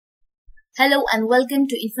Hello and welcome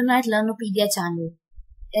to Infinite Learnopedia channel.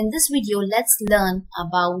 In this video, let's learn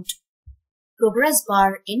about progress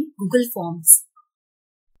bar in Google Forms.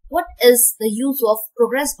 What is the use of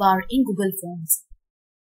progress bar in Google Forms?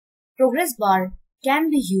 Progress bar can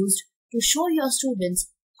be used to show your students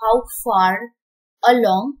how far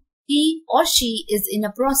along he or she is in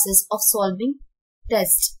a process of solving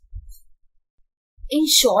tests. In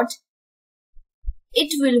short, it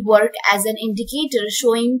will work as an indicator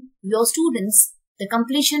showing your students the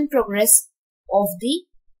completion progress of the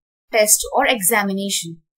test or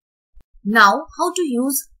examination. Now, how to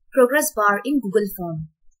use progress bar in Google Form.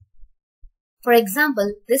 For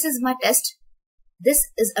example, this is my test. This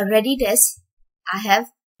is a ready test. I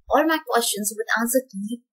have all my questions with answer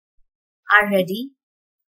key are ready.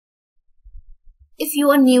 If you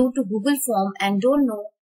are new to Google Form and don't know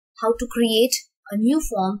how to create a new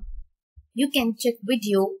form, you can check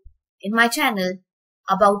video in my channel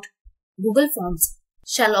about Google Forms.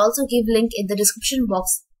 Shall also give link in the description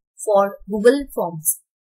box for Google Forms.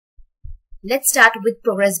 Let's start with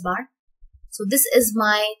progress bar. So this is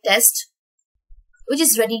my test which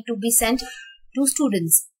is ready to be sent to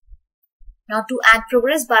students. Now to add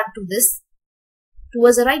progress bar to this,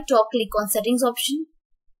 towards the right top click on settings option,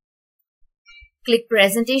 click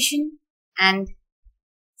presentation and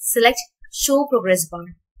select show progress bar.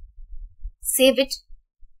 Save it.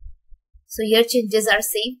 So your changes are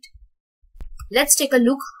saved. Let's take a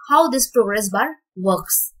look how this progress bar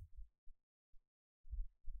works.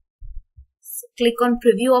 So click on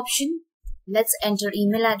preview option. Let's enter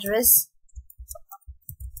email address.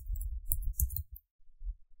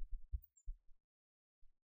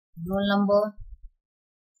 Roll number.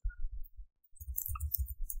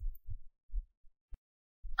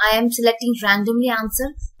 I am selecting randomly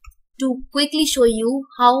answer to quickly show you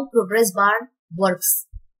how progress bar works.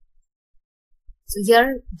 So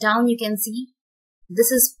here down you can see this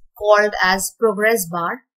is called as progress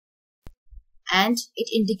bar and it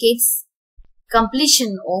indicates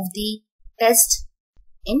completion of the test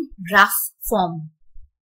in graph form.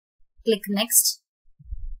 Click next.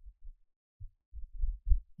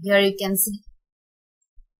 Here you can see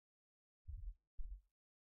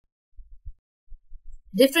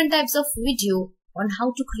different types of video on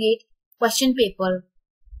how to create question paper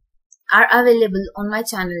are available on my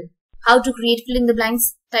channel. How to create fill in the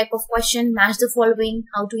blanks type of question, match the following,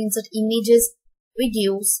 how to insert images,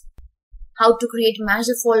 videos, how to create match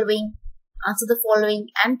the following, answer the following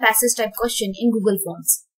and passage type question in Google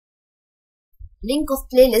Forms. Link of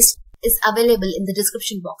playlist is available in the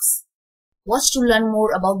description box. Watch to learn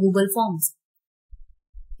more about Google Forms.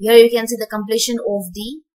 Here you can see the completion of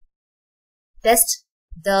the test.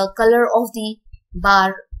 The color of the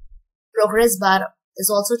bar, progress bar is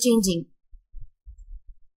also changing.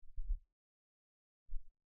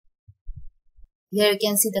 Here you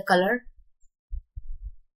can see the color.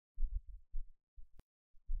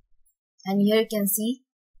 And here you can see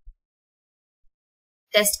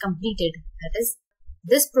test completed. That is,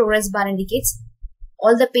 this progress bar indicates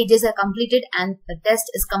all the pages are completed and the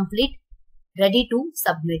test is complete, ready to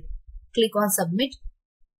submit. Click on submit.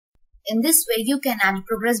 In this way, you can add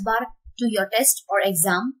progress bar to your test or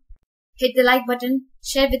exam. Hit the like button,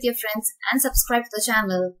 share with your friends and subscribe to the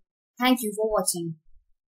channel. Thank you for watching.